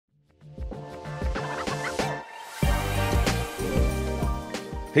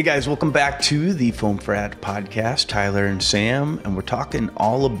Hey guys, welcome back to the Foam Frat podcast. Tyler and Sam, and we're talking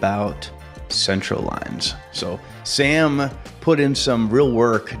all about central lines. So Sam put in some real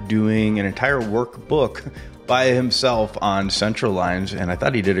work doing an entire workbook by himself on central lines, and I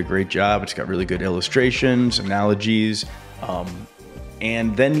thought he did a great job. It's got really good illustrations, analogies,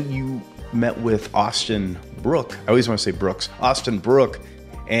 and then you met with Austin Brook. I always want to say Brooks. Austin Brook.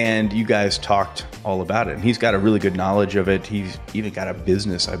 And you guys talked all about it. And he's got a really good knowledge of it. He's even got a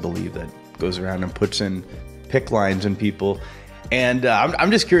business, I believe, that goes around and puts in PICC lines in people. And I'm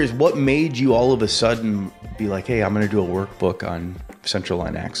just curious, what made you all of a sudden be like, hey, I'm going to do a workbook on central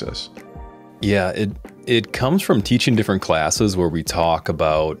line access? Yeah, it comes from teaching different classes where we talk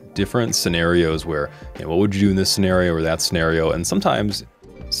about different scenarios where, what would you do in this scenario or that scenario? And sometimes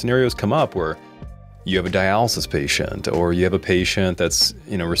scenarios come up where you have a dialysis patient, or you have a patient that's,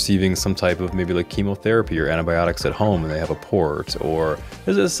 receiving some type of maybe like chemotherapy or antibiotics at home and they have a port, or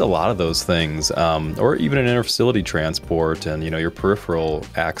there's just a lot of those things, or even an interfacility transport and, your peripheral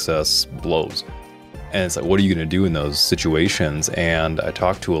access blows. And it's like, what are you going to do in those situations? And I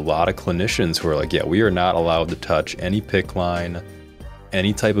talked to a lot of clinicians who are like, yeah, we are not allowed to touch any PICC line,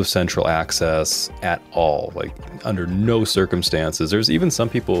 any type of central access at all, like under no circumstances. There's even some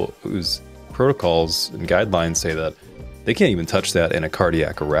people whose protocols and guidelines say that they can't even touch that in a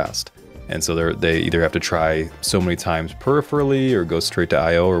cardiac arrest. And so they either have to try so many times peripherally or go straight to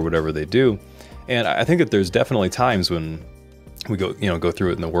IO or whatever they do. And I think that there's definitely times when we go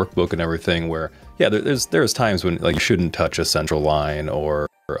through it in the workbook and everything where, yeah, there's times when like you shouldn't touch a central line or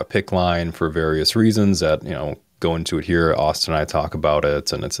a PICC line for various reasons that, go into it here. Austin and I talk about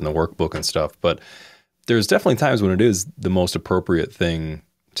it and it's in the workbook and stuff. But there's definitely times when it is the most appropriate thing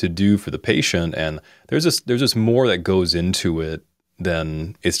to do for the patient, and there's just more that goes into it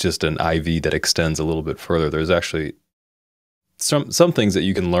than it's just an IV that extends a little bit further. There's actually some things that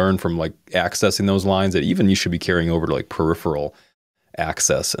you can learn from like accessing those lines that even you should be carrying over to like peripheral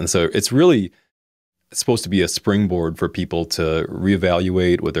access. And so it's supposed to be a springboard for people to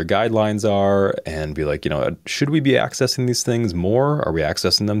reevaluate what their guidelines are and be like, should we be accessing these things more? Are we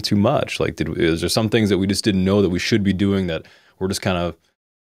accessing them too much? Like, is there some things that we just didn't know that we should be doing that we're just kind of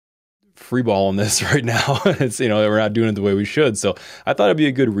freeballing this right now? It's, we're not doing it the way we should. So I thought it'd be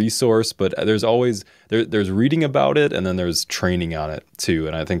a good resource, but there's always, there's reading about it and then there's training on it too.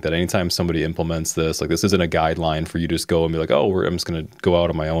 And I think that anytime somebody implements this, like this isn't a guideline for you to just go and be like, oh, I'm just going to go out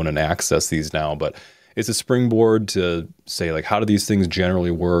on my own and access these now. But it's a springboard to say like, how do these things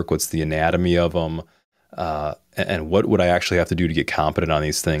generally work? What's the anatomy of them? And what would I actually have to do to get competent on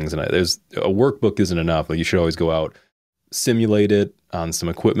these things? And there's a workbook isn't enough. Like you should always go out, simulate it on some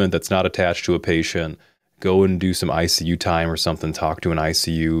equipment that's not attached to a patient, go and do some ICU time or something, talk to an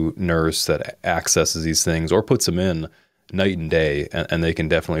ICU nurse that accesses these things or puts them in night and day, and they can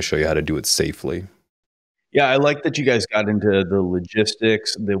definitely show you how to do it safely. Yeah, I like that you guys got into the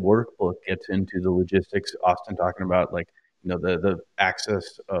logistics. The workbook gets into the logistics. Austin talking about like, the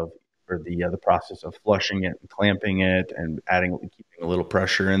access of, or the process of flushing it and clamping it and keeping a little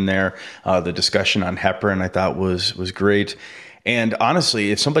pressure in there. The discussion on heparin I thought was great. And honestly,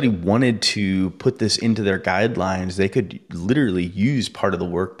 if somebody wanted to put this into their guidelines, they could literally use part of the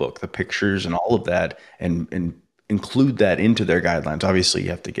workbook, the pictures and all of that, and include that into their guidelines. Obviously, you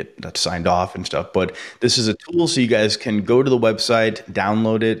have to get that signed off and stuff, but this is a tool so you guys can go to the website,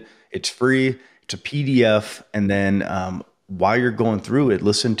 download it. It's free. It's a PDF. And then while you're going through it,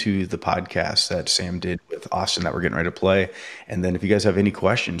 listen to the podcast that Sam did with Austin that we're getting ready to play. And then if you guys have any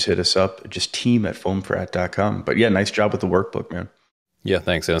questions, hit us up, just team@foamfrat.com. But yeah, nice job with the workbook, man. Yeah,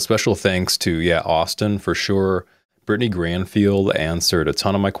 thanks. And a special thanks to, Austin for sure. Brittany Granfield answered a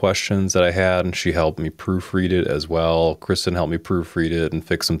ton of my questions that I had, and she helped me proofread it as well. Kristen helped me proofread it and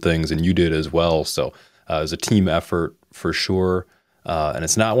fix some things, and you did as well. So it was a team effort for sure. And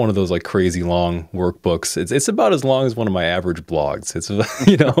it's not one of those like crazy long workbooks. It's about as long as one of my average blogs. It's,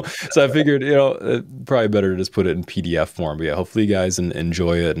 so I figured, probably better to just put it in PDF form. But yeah, hopefully you guys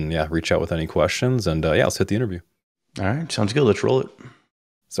enjoy it and reach out with any questions. And let's hit the interview. All right. Sounds good. Let's roll it.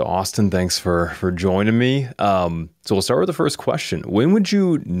 So Austin, thanks for joining me. So we'll start with the first question. When would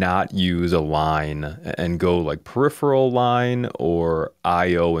you not use a line and go like peripheral line or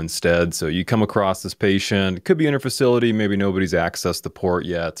IO instead? So you come across this patient, it could be in a facility, maybe nobody's accessed the port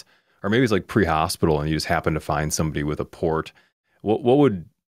yet, or maybe it's like pre-hospital and you just happen to find somebody with a port. What would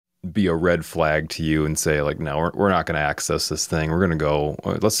be a red flag to you and say like, no, we're not going to access this thing. We're going to go,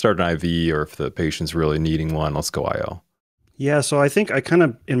 let's start an IV, or if the patient's really needing one, let's go IO. Yeah, so I think I kind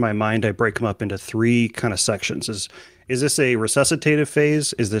of, in my mind, I break them up into three kind of sections. Is this a resuscitative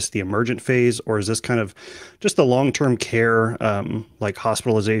phase? Is this the emergent phase? Or is this kind of just the long-term care, like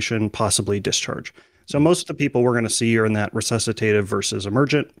hospitalization, possibly discharge? So most of the people we're going to see are in that resuscitative versus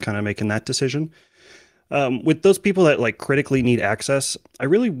emergent, kind of making that decision. With those people that like critically need access, I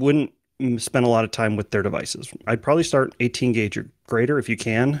really wouldn't spend a lot of time with their devices. I'd probably start 18 gauge or greater if you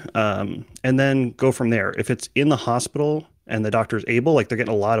can, and then go from there. If it's in the hospital and the doctor's able, like they're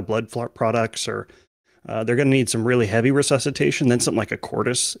getting a lot of blood products, or they're going to need some really heavy resuscitation, then something like a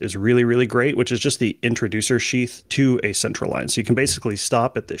Cordis is really, really great, which is just the introducer sheath to a central line. So you can basically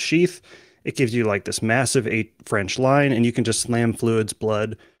stop at the sheath. It gives you like this massive 8 French line, and you can just slam fluids,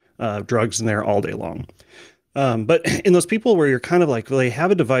 blood, drugs in there all day long. But in those people where you're kind of like, well, they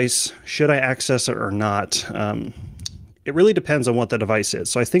have a device, should I access it or not? It really depends on what the device is.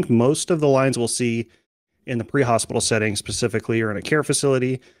 So I think most of the lines we'll see in the pre-hospital setting specifically, or in a care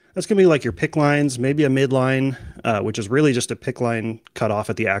facility, that's going to be like your PICC lines, maybe a midline, which is really just a PICC line cut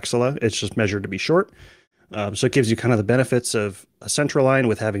off at the axilla. It's just measured to be short. So it gives you kind of the benefits of a central line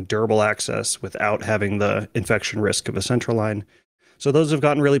with having durable access without having the infection risk of a central line. So those have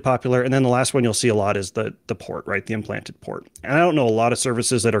gotten really popular. And then the last one you'll see a lot is the port, right? The implanted port. And I don't know a lot of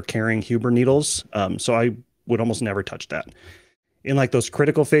services that are carrying Huber needles. So I would almost never touch that. In like those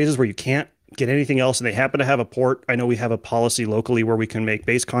critical phases where you can't get anything else and they happen to have a port, I know we have a policy locally where we can make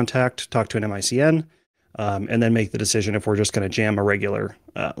base contact, talk to an MICN, and then make the decision if we're just going to jam a regular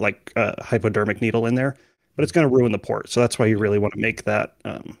hypodermic needle in there. But it's going to ruin the port. So that's why you really want to make that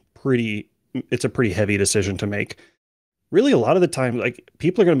it's a pretty heavy decision to make. Really, a lot of the time, like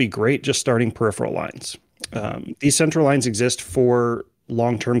people are going to be great just starting peripheral lines. These central lines exist for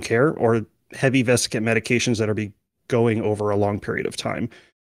long-term care or heavy vesicant medications that are going over a long period of time.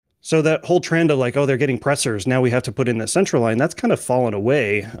 So that whole trend of like, oh, they're getting pressors, now we have to put in the central line, that's kind of fallen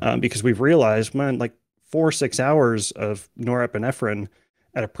away because we've realized, man, like 4 or 6 hours of norepinephrine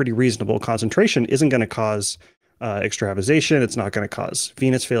at a pretty reasonable concentration isn't going to cause extravasation. It's not going to cause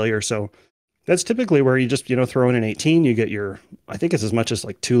venous failure. So that's typically where you just, throw in an 18, you get I think it's as much as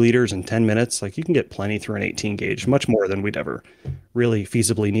like 2 liters in 10 minutes. Like you can get plenty through an 18 gauge, much more than we'd ever really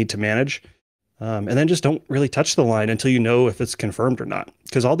feasibly need to manage. And then just don't really touch the line until you know if it's confirmed or not.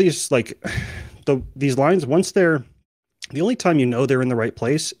 Because all these, these lines, the only time you know they're in the right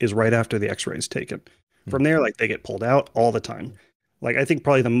place is right after the x-ray is taken. From there, like they get pulled out all the time. Like I think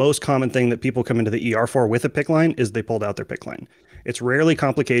probably the most common thing that people come into the ER for with a PICC line is they pulled out their PICC line. It's rarely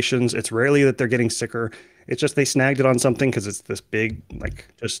complications. It's rarely that they're getting sicker. It's just they snagged it on something because it's this big, like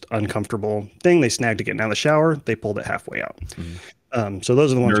just uncomfortable thing. They snagged it getting out of the shower. They pulled it halfway out. So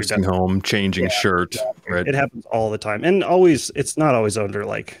those are the ones. Nursing home, changing shirt. Right. It happens all the time. And it's not always under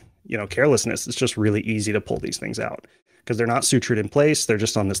carelessness. It's just really easy to pull these things out because they're not sutured in place. They're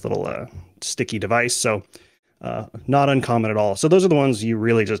just on this little sticky device. So not uncommon at all. So those are the ones you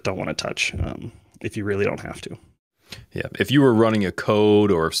really just don't want to touch if you really don't have to. Yeah. If you were running a code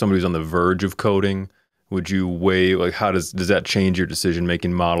or if somebody's on the verge of coding, would you weigh, like, how does that change your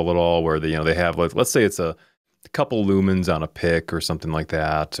decision-making model at all? Where they have, like, let's say it's a couple lumens on a PICC or something like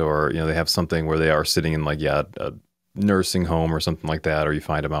that, or, they have something where they are sitting in a nursing home or something like that, or you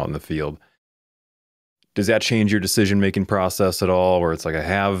find them out in the field. Does that change your decision-making process at all? Where it's like, I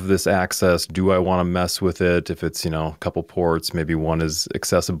have this access, do I want to mess with it? If it's, a couple ports, maybe one is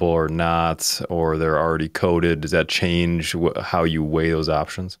accessible or not, or they're already coded, does that change how you weigh those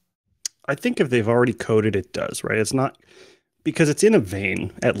options? I think if they've already coded, it does, right? It's not, because it's in a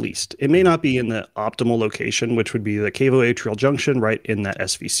vein, at least. It may not be in the optimal location, which would be the cavoatrial junction, right in that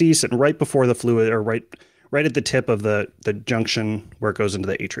SVC, sitting right before the fluid, or right at the tip of the junction where it goes into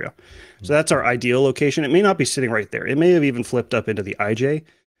the atria. So that's our ideal location. It may not be sitting right there. It may have even flipped up into the IJ,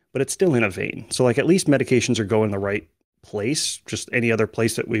 but it's still in a vein. So like at least medications are going the right place, just any other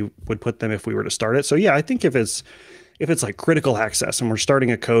place that we would put them if we were to start it. So yeah, I think if it's like critical access and we're starting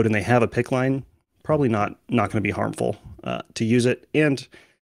a code and they have a PICC line, probably not going to be harmful to use it, and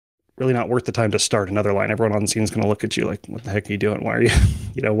really not worth the time to start another line. Everyone on the scene is going to look at you like, what the heck are you doing? Why are you,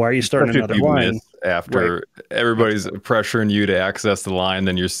 why are you starting another line? After everybody's pressuring you to access the line,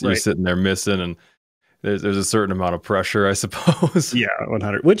 then you're sitting there missing, and there's a certain amount of pressure, I suppose. Yeah,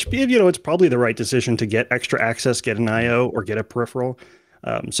 100. Which, it's probably the right decision to get extra access, get an IO or get a peripheral,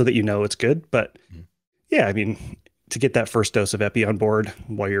 so that it's good. But yeah, I mean, to get that first dose of epi on board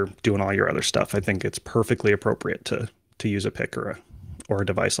while you're doing all your other stuff, I think it's perfectly appropriate to use a PICC or a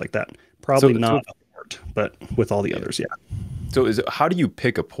device like that. Probably not a port, but with all the others, yeah. So how do you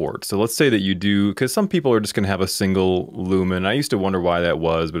pick a port? So let's say that you do, because some people are just going to have a single lumen. I used to wonder why that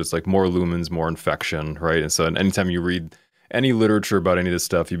was, but it's like more lumens, more infection, right? And so anytime you read any literature about any of this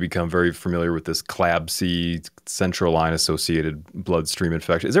stuff, you become very familiar with this CLABSI, central line associated bloodstream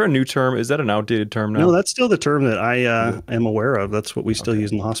infection. Is there a new term? Is that an outdated term now? No, that's still the term that I am aware of. That's what we still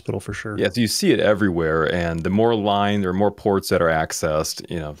use in the hospital for sure. Yeah, so you see it everywhere, and the more line or more ports that are accessed,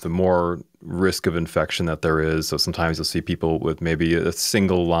 the more risk of infection that there is. So sometimes you'll see people with maybe a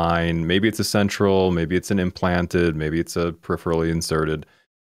single line, maybe it's a central, maybe it's an implanted, maybe it's a peripherally inserted,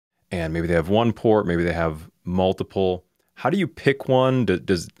 and maybe they have one port, maybe they have multiple. How do you pick one?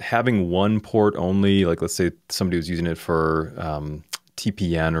 Does having one port only, like let's say somebody was using it for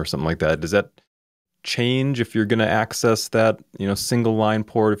TPN or something like that, does that change if you're going to access that single line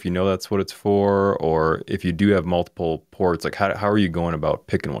port, if that's what it's for, or if you do have multiple ports, like how are you going about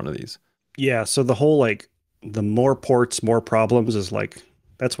picking one of these? Yeah, so the whole the more ports, more problems is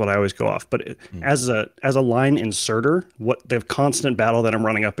that's what I always go off. But as a line inserter, what the constant battle that I'm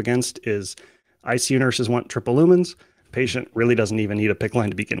running up against is ICU nurses want triple lumens. Patient really doesn't even need a PICC line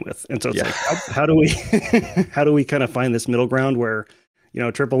to begin with. And so it's how do we how do we kind of find this middle ground where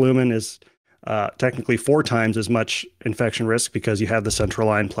triple lumen is technically 4 times as much infection risk because you have the central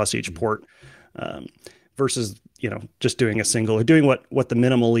line plus each port, versus just doing a single or doing what the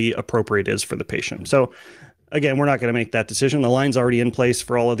minimally appropriate is for the patient. So again, we're not going to make that decision. The line's already in place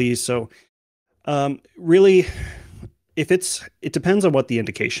for all of these. So really, it depends on what the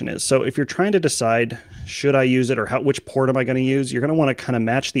indication is. So if you're trying to decide, should I use it or which port am I going to use, you're going to want to kind of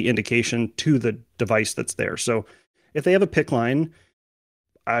match the indication to the device that's there. So if they have a PICC line,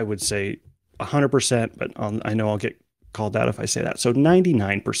 I would say 100%, but I know I'll get called out if I say that. So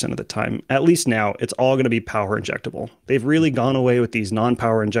 99% of the time, at least now, it's all going to be power injectable. They've really gone away with these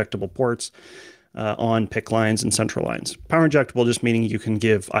non-power injectable ports on PICC lines and central lines. Power injectable just meaning you can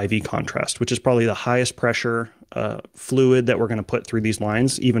give IV contrast, which is probably the highest pressure fluid that we're going to put through these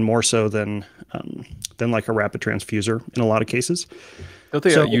lines, even more so than like a rapid transfuser in a lot of cases. Don't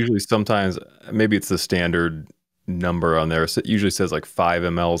they usually sometimes, maybe it's the standard number on there. So it usually says like 5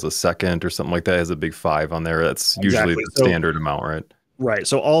 mLs a second or something like that. It has a big 5 on there. That's usually the standard amount, right? Right.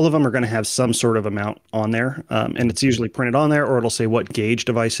 So all of them are going to have some sort of amount on there. And it's usually printed on there, or it'll say what gauge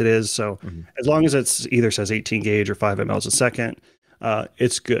device it is. So as long as it's either says 18 gauge or 5 mLs a second,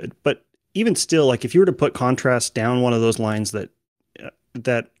 it's good. But even still, like if you were to put contrast down one of those lines that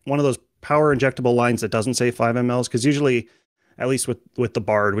one of those power injectable lines that doesn't say 5 mLs, because usually, at least with the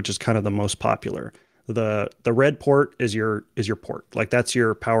Bard, which is kind of the most popular, the red port is your port. Like that's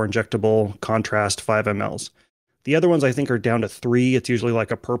your power injectable contrast 5 mLs. The other ones I think are down to 3. It's usually like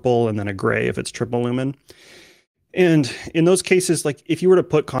a purple and then a gray if it's triple lumen. And in those cases, like if you were to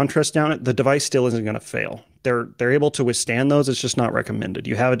put contrast down it, the device still isn't going to fail. They're able to withstand those. It's just not recommended.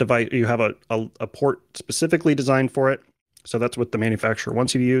 You have a device, you have a port specifically designed for it. So that's what the manufacturer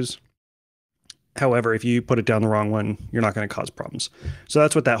wants you to use. However, if you put it down the wrong one, you're not going to cause problems. So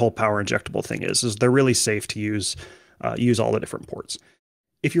that's what that whole power injectable thing is they're really safe to use all the different ports.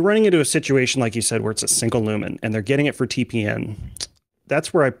 If you're running into a situation, like you said, where it's a single lumen and they're getting it for TPN,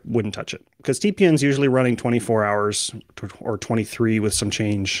 that's where I wouldn't touch it, because TPN is usually running 24 hours or 23 with some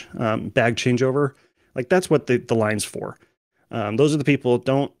change, bag changeover. Like that's what the line's for. Those are the people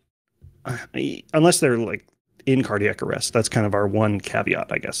unless they're like in cardiac arrest. That's kind of our one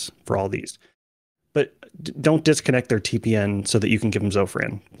caveat, I guess, for all these. But don't disconnect their TPN so that you can give them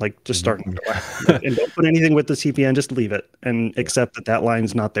Zofran. Like just start and don't put anything with the TPN. Just leave it and accept that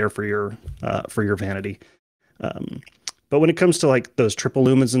line's not there for your vanity. But when it comes to like those triple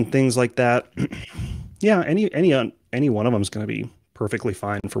lumens and things like that, yeah, any one of them is going to be perfectly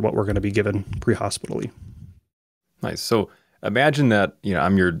fine for what we're going to be given pre-hospitally. Nice. So imagine that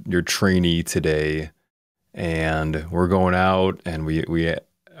I'm your trainee today, and we're going out and we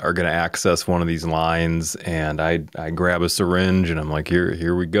are going to access one of these lines, and I grab a syringe and I'm like,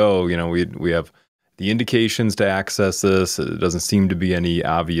 here we go. We have the indications to access this. It doesn't seem to be any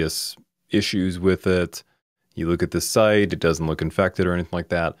obvious issues with it. You look at the site, it doesn't look infected or anything like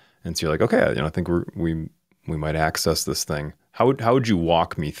that. And so you're like, okay, I think we might access this thing. How would you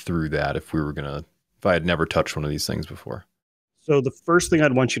walk me through that if I had never touched one of these things before? So the first thing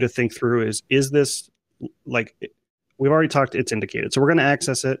I'd want you to think through is this, like, we've already talked, it's indicated. So we're going to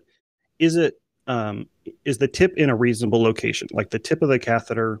access it. Is the tip in a reasonable location? Like the tip of the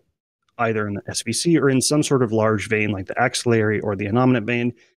catheter, either in the SVC or in some sort of large vein, like the axillary or the innominate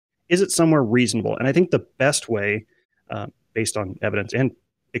vein, is it somewhere reasonable? And I think the best way, based on evidence and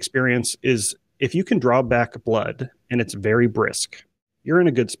experience, is if you can draw back blood and it's very brisk, you're in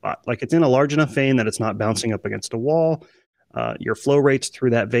a good spot. Like it's in a large enough vein that it's not bouncing up against a wall. Your flow rates through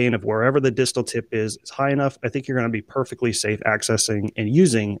that vein of wherever the distal tip is high enough. I think you're going to be perfectly safe accessing and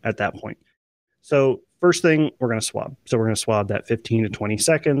using at that point. So first thing, we're going to swab. So we're going to swab that 15 to 20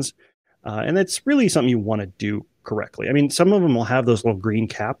 seconds. And that's really something you want to do correctly. I mean, some of them will have those little green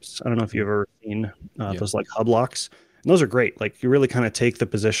caps. I don't know if you've ever seen those like hub locks. And those are great. Like you really kind of take the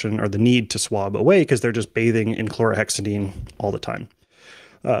position or the need to swab away because they're just bathing in chlorhexidine all the time.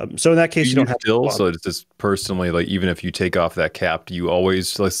 So in that case, you don't have still. to So it's just personally, like even if you take off that cap, do you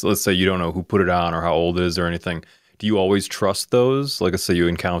always let's say you don't know who put it on or how old it is or anything? Do you always trust those? Like let's say you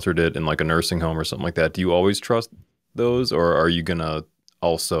encountered it in like a nursing home or something like that. Do you always trust those, or are you gonna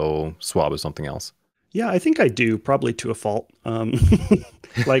also swab as something else? Yeah, I think I do, probably to a fault.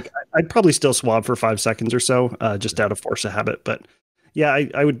 Like I'd probably still swab for 5 seconds or so, just out of force of habit. But yeah,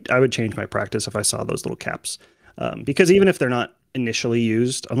 I would change my practice if I saw those little caps, because even if they're not initially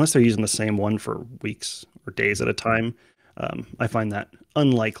used, unless they're using the same one for weeks or days at a time, I find that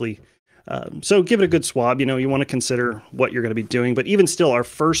unlikely. So give it a good swab. You know, you want to consider what you're going to be doing, but even still, our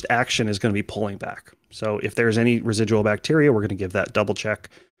first action is going to be pulling back. So if there's any residual bacteria, we're going to give that double check.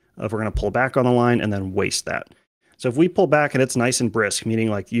 If we're going to pull back on the line and then waste that. So if we pull back and it's nice and brisk, meaning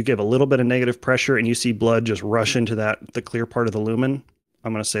like you give a little bit of negative pressure and you see blood just rush into the clear part of the lumen,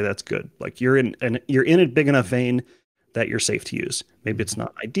 I'm going to say that's good. Like you're in a big enough vein that you're safe to use. Maybe it's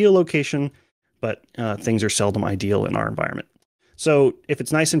not ideal location, but things are seldom ideal in our environment. So if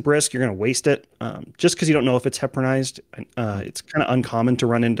it's nice and brisk, you're going to waste it just because you don't know if it's heparinized. It's kind of uncommon to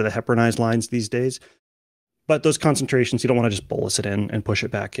run into the heparinized lines these days. But those concentrations, you don't want to just bolus it in and push it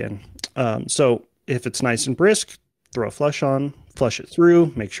back in. So if it's nice and brisk, throw a flush on, flush it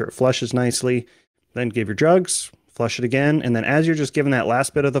through, make sure it flushes nicely, then give your drugs, flush it again. And then as you're just giving that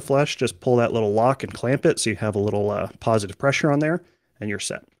last bit of the flush, just pull that little lock and clamp it so you have a little positive pressure on there and you're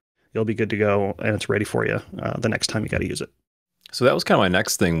set. You'll be good to go and it's ready for you the next time you got to use it. So that was kind of my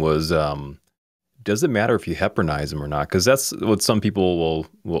next thing was, does it matter if you heparinize them or not? Because that's what some people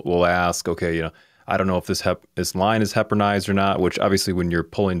will ask. Okay, you know, I don't know if this line is heparinized or not, which obviously when you're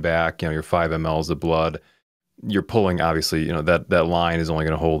pulling back, you know, your 5 mLs of blood, you're pulling, obviously, you know, that line is only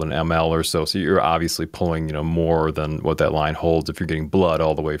going to hold an ml or so. So you're obviously pulling, you know, more than what that line holds if you're getting blood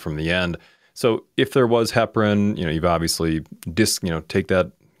all the way from the end. So if there was heparin, you know, you've obviously take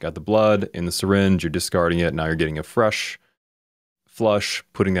that, got the blood in the syringe, you're discarding it. Now you're getting a fresh flush,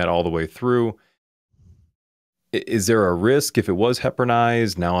 putting that all the way through. Is there a risk if it was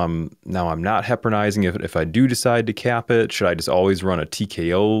heparinized? Now I'm not heparinizing. If I do decide to cap it, should I just always run a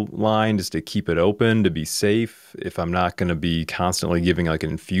TKO line just to keep it open to be safe if I'm not going to be constantly giving like an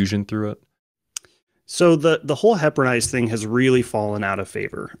infusion through it? So the whole heparinized thing has really fallen out of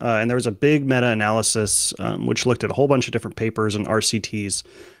favor. And there was a big meta-analysis which looked at a whole bunch of different papers and RCTs.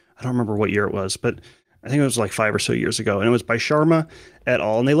 I don't remember what year it was, but I think it was like 5 or so years ago, and it was by Sharma et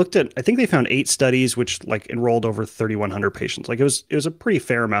al. And they looked at, I think they found 8 studies, which like enrolled over 3,100 patients. Like it was a pretty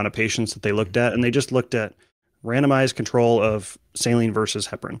fair amount of patients that they looked at, and they just looked at randomized control of saline versus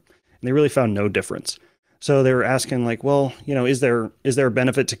heparin, and they really found no difference. So they were asking like, well, you know, is there a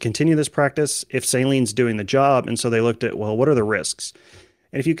benefit to continue this practice if saline's doing the job? And so they looked at, well, what are the risks?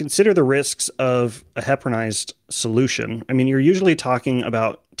 And if you consider the risks of a heparinized solution, I mean, you're usually talking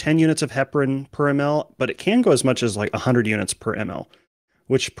about 10 units of heparin per ml, but it can go as much as like 100 units per ml,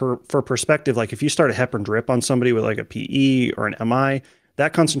 which for perspective, like if you start a heparin drip on somebody with like a PE or an MI,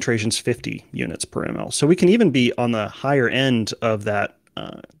 that concentration's 50 units per ml. So we can even be on the higher end of that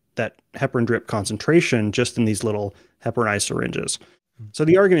heparin drip concentration just in these little heparinized syringes. So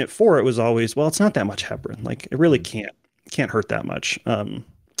the argument for it was always, well, it's not that much heparin. Like it really can't hurt that much.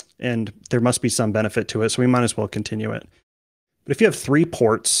 And there must be some benefit to it. So we might as well continue it. But if you have 3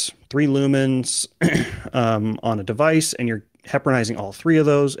 ports, 3 lumens on a device, and you're heparinizing all 3 of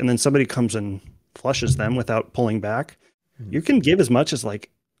those, and then somebody comes and flushes them without pulling back, you can give as much as like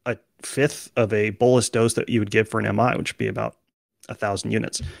a fifth of a bolus dose that you would give for an MI, which would be about 1,000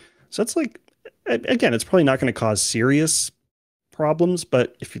 units. So it's like, again, it's probably not going to cause serious problems,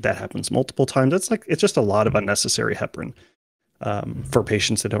 but if that happens multiple times, it's just a lot of unnecessary heparin for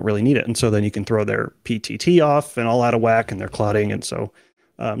patients that don't really need it. And so then you can throw their PTT off and all out of whack and they're clotting. And so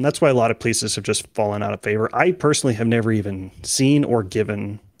that's why a lot of places have just fallen out of favor. I personally have never even seen or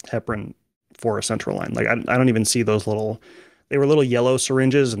given heparin for a central line. Like I don't even see those they were little yellow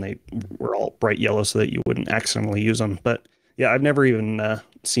syringes and they were all bright yellow so that you wouldn't accidentally use them. But yeah, I've never even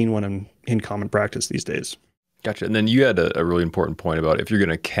seen one in common practice these days. Gotcha. And then you had a really important point about if you're going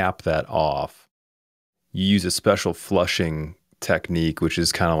to cap that off, you use a special flushing technique, which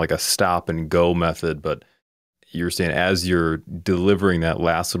is kind of like a stop and go method. But you're saying as you're delivering that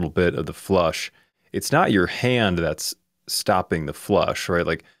last little bit of the flush, it's not your hand that's stopping the flush, right?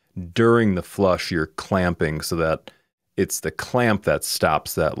 Like during the flush, you're clamping so that it's the clamp that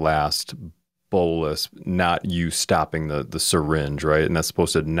stops that last bolus, not you stopping the syringe, right? And that's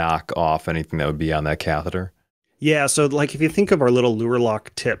supposed to knock off anything that would be on that catheter. Yeah, so like if you think of our little Luer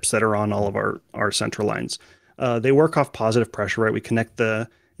lock tips that are on all of our central lines, they work off positive pressure, right? We connect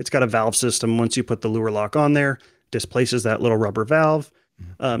it's got a valve system. Once you put the Luer lock on there, displaces that little rubber valve.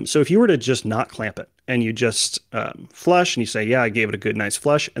 So if you were to just not clamp it and you just flush and you say, yeah, I gave it a good, nice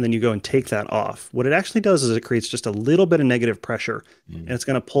flush, and then you go and take that off, what it actually does is it creates just a little bit of negative pressure, and it's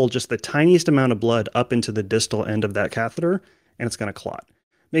going to pull just the tiniest amount of blood up into the distal end of that catheter, and it's going to clot.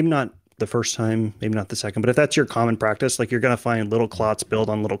 Maybe not the first time, maybe not the second, but if that's your common practice, like you're going to find little clots build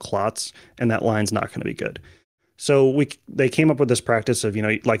on little clots, and that line's not going to be good. So they came up with this practice of,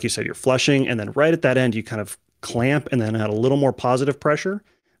 like you said, you're flushing, and then right at that end, you kind of clamp and then add a little more positive pressure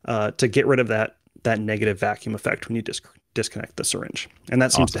to get rid of that negative vacuum effect when you disconnect the syringe. And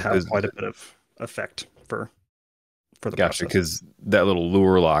that seems to have quite a bit of effect for the Gotcha, process. because that little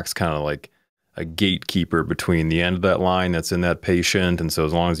Luer lock's kind of like a gatekeeper between the end of that line that's in that patient. And so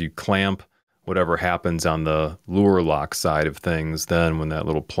as long as you clamp whatever happens on the Luer lock side of things, then when that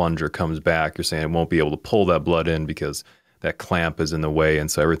little plunger comes back, you're saying it won't be able to pull that blood in because that clamp is in the way. And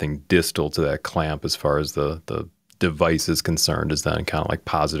so everything distal to that clamp as far as the device is concerned is then kind of like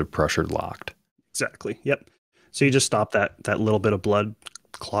positive pressure locked. Exactly. Yep. So you just stop that little bit of blood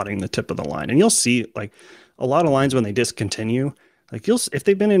clotting the tip of the line. And you'll see like a lot of lines when they discontinue, like if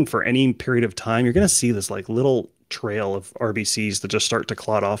they've been in for any period of time, you're going to see this like little trail of RBCs that just start to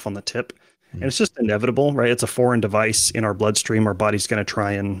clot off on the tip. And it's just inevitable, right? It's a foreign device in our bloodstream. Our body's going to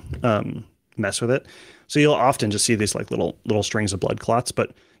try and mess with it. So you'll often just see these like little strings of blood clots.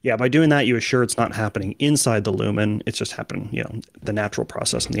 But yeah, by doing that, you assure it's not happening inside the lumen. It's just happening, the natural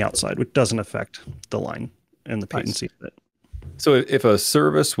process on the outside, which doesn't affect the line and the patency of it. So if a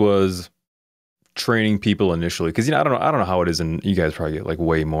service was training people initially, because I don't know how it is, and you guys probably get like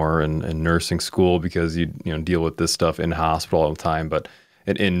way more in nursing school because you deal with this stuff in hospital all the time, but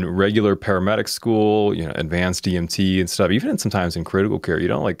in regular paramedic school, advanced EMT and stuff, even sometimes in critical care, you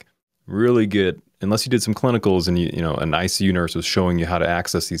don't like really get, unless you did some clinicals and an ICU nurse was showing you how to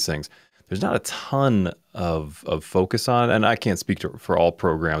access these things. There's not a ton of focus on it. And I can't speak for all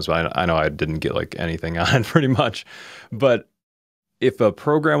programs, but I know I didn't get like anything on pretty much. But if a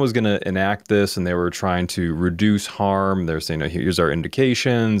program was going to enact this and they were trying to reduce harm, they're saying, here's our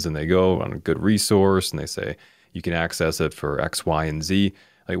indications, and they go on a good resource and they say, you can access it for X, Y, and Z.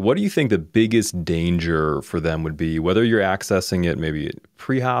 Like, what do you think the biggest danger for them would be, whether you're accessing it maybe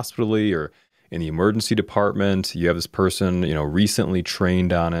pre-hospitally or in the emergency department? You have this person, recently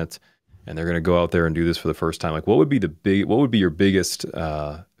trained on it, and they're going to go out there and do this for the first time. Like, what would be your biggest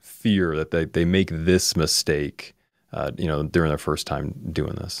fear that they make this mistake, during their first time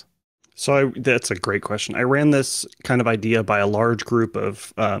doing this? So that's a great question. I ran this kind of idea by a large group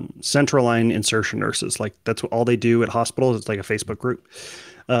of central line insertion nurses. Like that's what all they do at hospitals. It's like a Facebook group.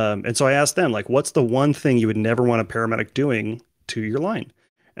 And so I asked them, like, what's the one thing you would never want a paramedic doing to your line?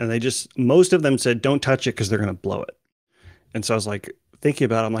 And most of them said, don't touch it because they're going to blow it. And so I was like, thinking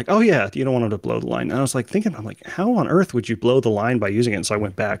about it, I'm like, oh yeah, you don't want them to blow the line. And I was like thinking, I'm like, how on earth would you blow the line by using it? And so I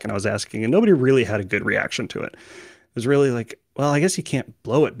went back and I was asking, and nobody really had a good reaction to it. It was really like, well, I guess you can't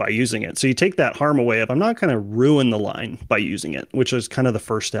blow it by using it. So you take that harm away of, I'm not going to ruin the line by using it, which is kind of the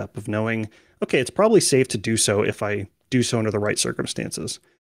first step of knowing, okay, it's probably safe to do so if I do so under the right circumstances.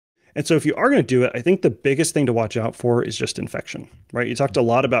 And so if you are going to do it, I think the biggest thing to watch out for is just infection, right? You talked a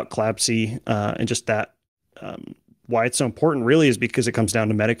lot about CLABSI and just that. Why it's so important really is because it comes down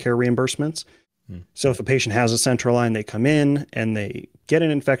to Medicare reimbursements. So if a patient has a central line, they come in and they get an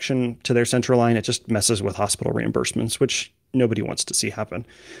infection to their central line, it just messes with hospital reimbursements, which nobody wants to see happen.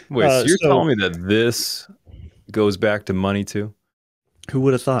 Wait, so you're telling me that this goes back to money too? Who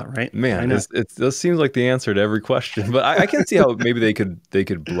would have thought, right? Man, this seems like the answer to every question. But I can see how maybe they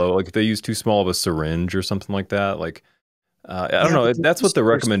could blow, like if they use too small of a syringe or something like that. Like I don't know. That's what the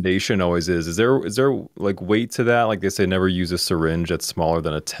recommendation always is. Is there like weight to that? Like they say, never use a syringe that's smaller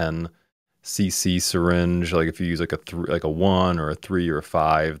than a 10 cc syringe. Like if you use like a 1 or a 3 or a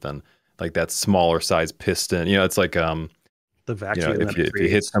 5, then like that smaller size piston. It's like the vacuum. If you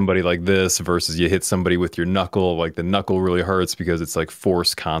hit somebody like this versus you hit somebody with your knuckle, like the knuckle really hurts because it's like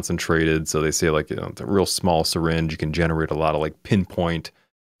force concentrated. So they say like the real small syringe, you can generate a lot of like pinpoint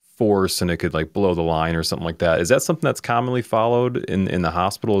force and it could like blow the line or something like that. Is that something that's commonly followed in the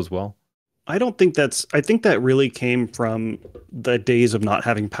hospital as well? I think that really came from the days of not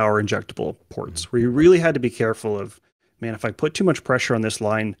having power injectable ports, where you really had to be careful of, man, if I put too much pressure on this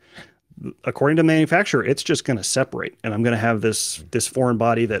line, according to manufacturer, it's just going to separate, and I'm going to have this foreign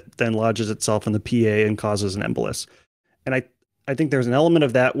body that then lodges itself in the PA and causes an embolus. And I think there's an element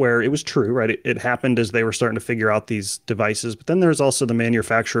of that where it was true, right? It happened as they were starting to figure out these devices. But then there's also the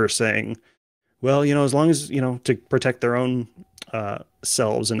manufacturer saying, well, as long as, to protect their own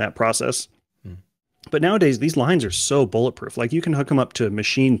selves in that process. Hmm. But nowadays, these lines are so bulletproof. Like you can hook them up to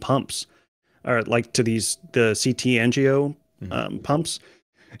machine pumps or like to the CT angio pumps,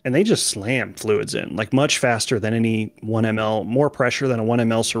 and they just slam fluids in like much faster than any 1 ml, more pressure than a 1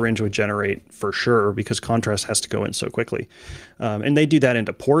 ml syringe would generate for sure, because contrast has to go in so quickly. And they do that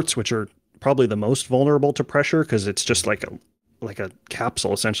into ports, which are probably the most vulnerable to pressure because it's just like a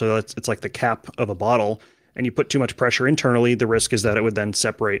capsule essentially. It's like the cap of a bottle, and you put too much pressure internally, the risk is that it would then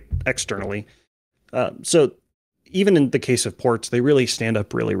separate externally. So even in the case of ports, they really stand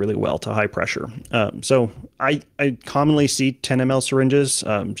up really, really well to high pressure. So I commonly see 10 ml syringes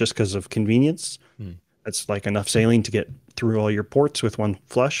just because of convenience. That's like enough saline to get through all your ports with one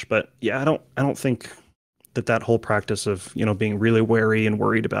flush. But yeah, I don't think that whole practice of being really wary and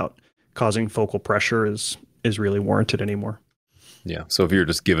worried about causing focal pressure is really warranted anymore. Yeah. So if you're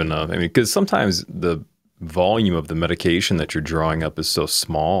just given because sometimes the volume of the medication that you're drawing up is so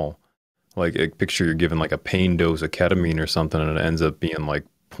small. Like a picture you're given like a pain dose of ketamine or something, and it ends up being like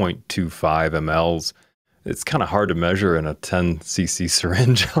 0.25 mLs. It's kind of hard to measure in a 10 cc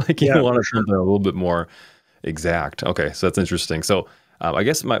syringe. Like you want something a little bit more exact. Okay, so that's interesting. So I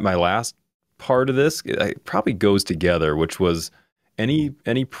guess my last part of this it probably goes together, which was any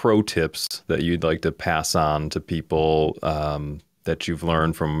pro tips that you'd like to pass on to people that you've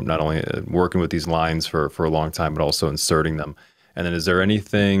learned from not only working with these lines for a long time, but also inserting them. And then is there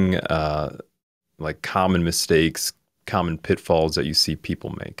anything like common mistakes, common pitfalls that you see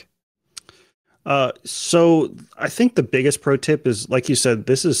people make? So I think the biggest pro tip is, like you said,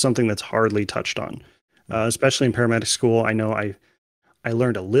 this is something that's hardly touched on, especially in paramedic school. I know I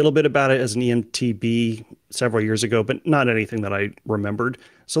learned a little bit about it as an EMTB several years ago, but not anything that I remembered.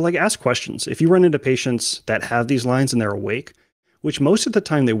 So like ask questions. If you run into patients that have these lines and they're awake, which most of the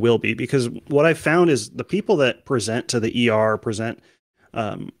time they will be, because what I found is the people that present to the ER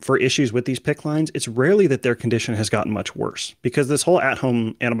for issues with these PICC lines, it's rarely that their condition has gotten much worse, because this whole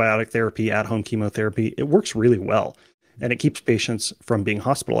at-home antibiotic therapy, at-home chemotherapy, it works really well, and it keeps patients from being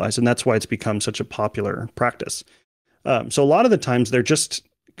hospitalized. And that's why it's become such a popular practice. So a lot of the times they're just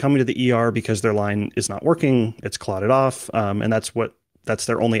coming to the ER because their line is not working, it's clotted off, and that's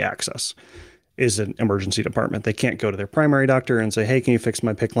their only access. Is an emergency department. They can't go to their primary doctor and say, hey, can you fix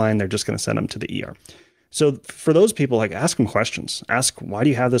my PICC line? They're just going to send them to the ER. So for those people, like ask them questions. Ask, why do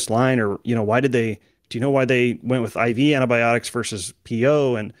you have this line? Or, do you know why they went with IV antibiotics versus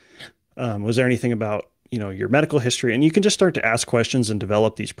PO? And was there anything about, your medical history? And you can just start to ask questions and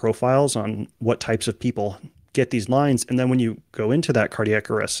develop these profiles on what types of people get these lines. And then when you go into that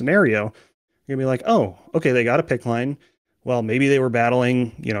cardiac arrest scenario, you're gonna be like, oh, okay, they got a PICC line. Well, maybe they were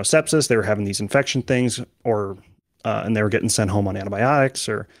battling, sepsis, they were having these infection things, or and they were getting sent home on antibiotics,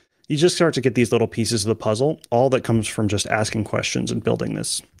 or you just start to get these little pieces of the puzzle, all that comes from just asking questions and building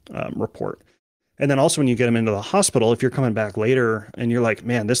this report. And then also when you get them into the hospital, if you're coming back later and you're like,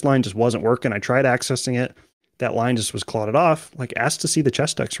 man, this line just wasn't working, I tried accessing it, that line just was clotted off, like ask to see the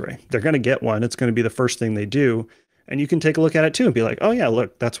chest x-ray. They're going to get one. It's going to be the first thing they do. And you can take a look at it too and be like, oh yeah,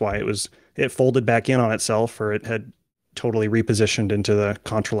 look, that's why it folded back in on itself, or it had totally repositioned into the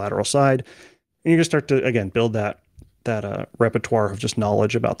contralateral side. And you're going to start to, again, build that repertoire of just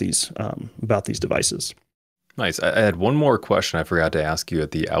knowledge about these devices. Nice. I had one more question I forgot to ask you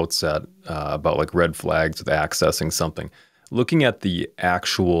at the outset about like red flags with accessing something. Looking at the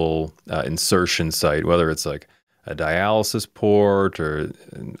actual insertion site, whether it's like a dialysis port or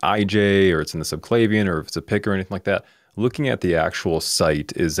an IJ, or it's in the subclavian, or if it's a PICC or anything like that, looking at the actual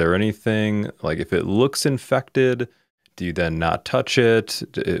site, is there anything, like if it looks infected, do you then not touch it?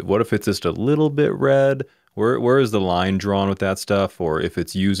 What if it's just a little bit red? Where is the line drawn with that stuff? Or if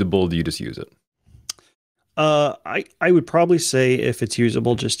it's usable, do you just use it? I would probably say if it's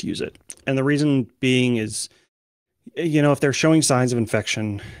usable, just use it. And the reason being is, if they're showing signs of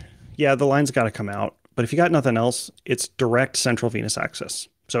infection, yeah, the line's got to come out. But if you got nothing else, it's direct central venous access.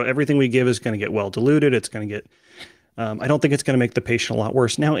 So everything we give is going to get well diluted. It's going to get, I don't think it's going to make the patient a lot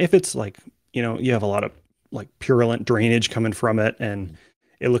worse. Now, if it's like, you have a lot of like purulent drainage coming from it and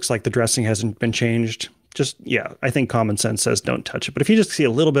it looks like the dressing hasn't been changed, just, yeah, I think common sense says don't touch it. But if you just see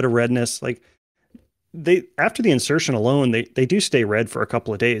a little bit of redness, like after the insertion alone, they do stay red for a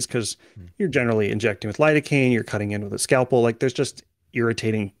couple of days because you're generally injecting with lidocaine, you're cutting in with a scalpel. Like there's just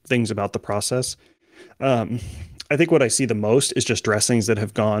irritating things about the process. I think what I see the most is just dressings that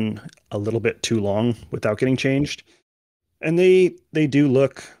have gone a little bit too long without getting changed. And they do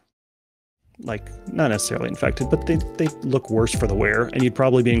look like not necessarily infected, but they look worse for the wear. And you'd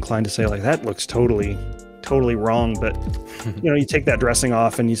probably be inclined to say like, that looks totally wrong. But you take that dressing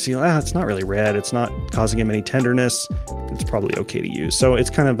off and you see, it's not really red. It's not causing him any tenderness. It's probably okay to use. So it's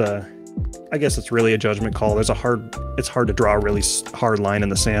kind of I guess it's really a judgment call. It's hard to draw a really hard line in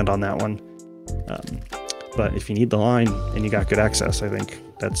the sand on that one. But if you need the line and you got good access, I think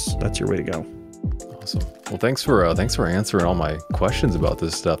that's your way to go. Awesome. Well, thanks for answering all my questions about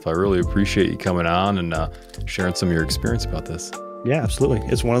this stuff. I really appreciate you coming on and sharing some of your experience about this. Yeah, absolutely.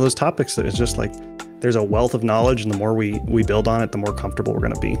 It's one of those topics that is just like, there's a wealth of knowledge, and the more we build on it, the more comfortable we're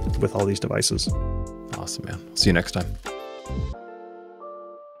going to be with all these devices. Awesome, man. See you next time.